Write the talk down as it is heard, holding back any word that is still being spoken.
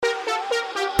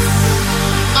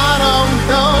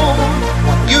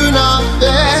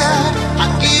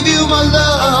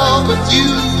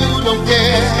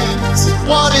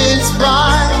what is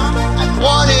right and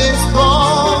what is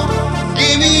wrong.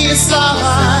 Give me a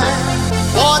sign.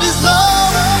 What is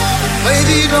love?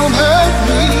 Baby, don't hurt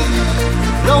me.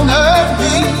 Don't hurt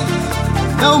me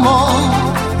no more.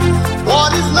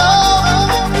 What is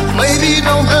love? Baby,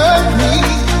 don't hurt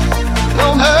me.